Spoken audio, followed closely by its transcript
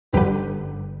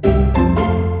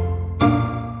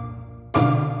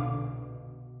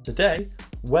Today,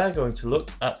 we're going to look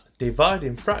at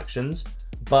dividing fractions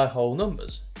by whole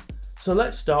numbers. So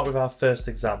let's start with our first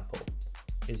example.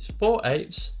 It's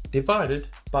 4/8 divided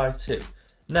by 2.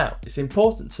 Now, it's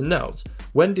important to note,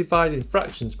 when dividing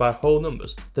fractions by whole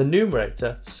numbers, the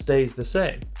numerator stays the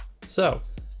same. So,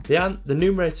 the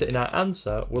numerator in our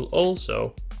answer will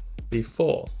also be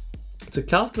 4. To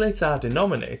calculate our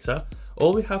denominator,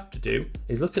 all we have to do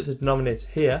is look at the denominator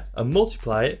here and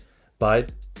multiply it by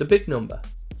the big number.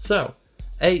 So,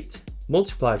 8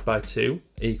 multiplied by 2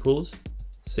 equals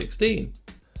 16.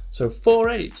 So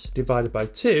 4/8 divided by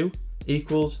 2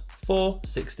 equals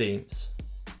 4/16.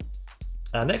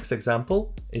 Our next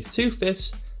example is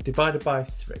 2/5 divided by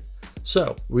 3.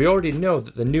 So we already know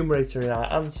that the numerator in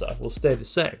our answer will stay the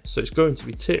same, so it's going to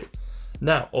be 2.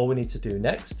 Now all we need to do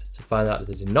next to find out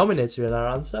the denominator in our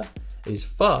answer is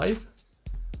 5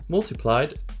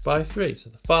 multiplied by 3. So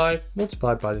the 5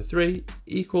 multiplied by the 3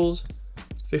 equals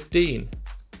 15.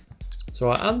 So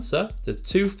our answer to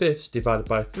 2/5 divided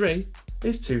by 3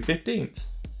 is 2/15.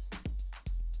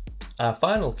 Our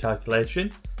final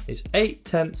calculation is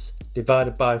 8/10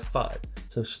 divided by 5.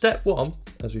 So step 1,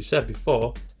 as we said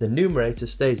before, the numerator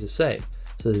stays the same.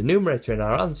 So the numerator in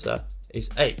our answer is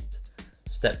 8.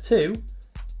 Step 2,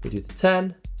 we do the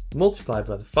 10 multiplied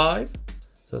by the 5.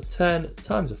 So 10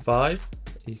 times the 5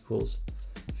 equals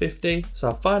 50. So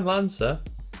our final answer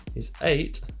is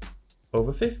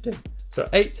 8/50. So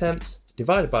 8/10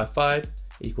 divided by 5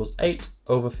 equals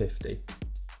 8/50.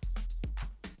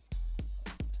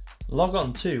 Log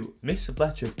on to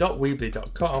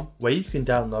mrbletcher.weebly.com where you can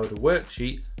download a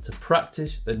worksheet to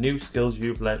practice the new skills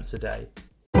you've learnt today.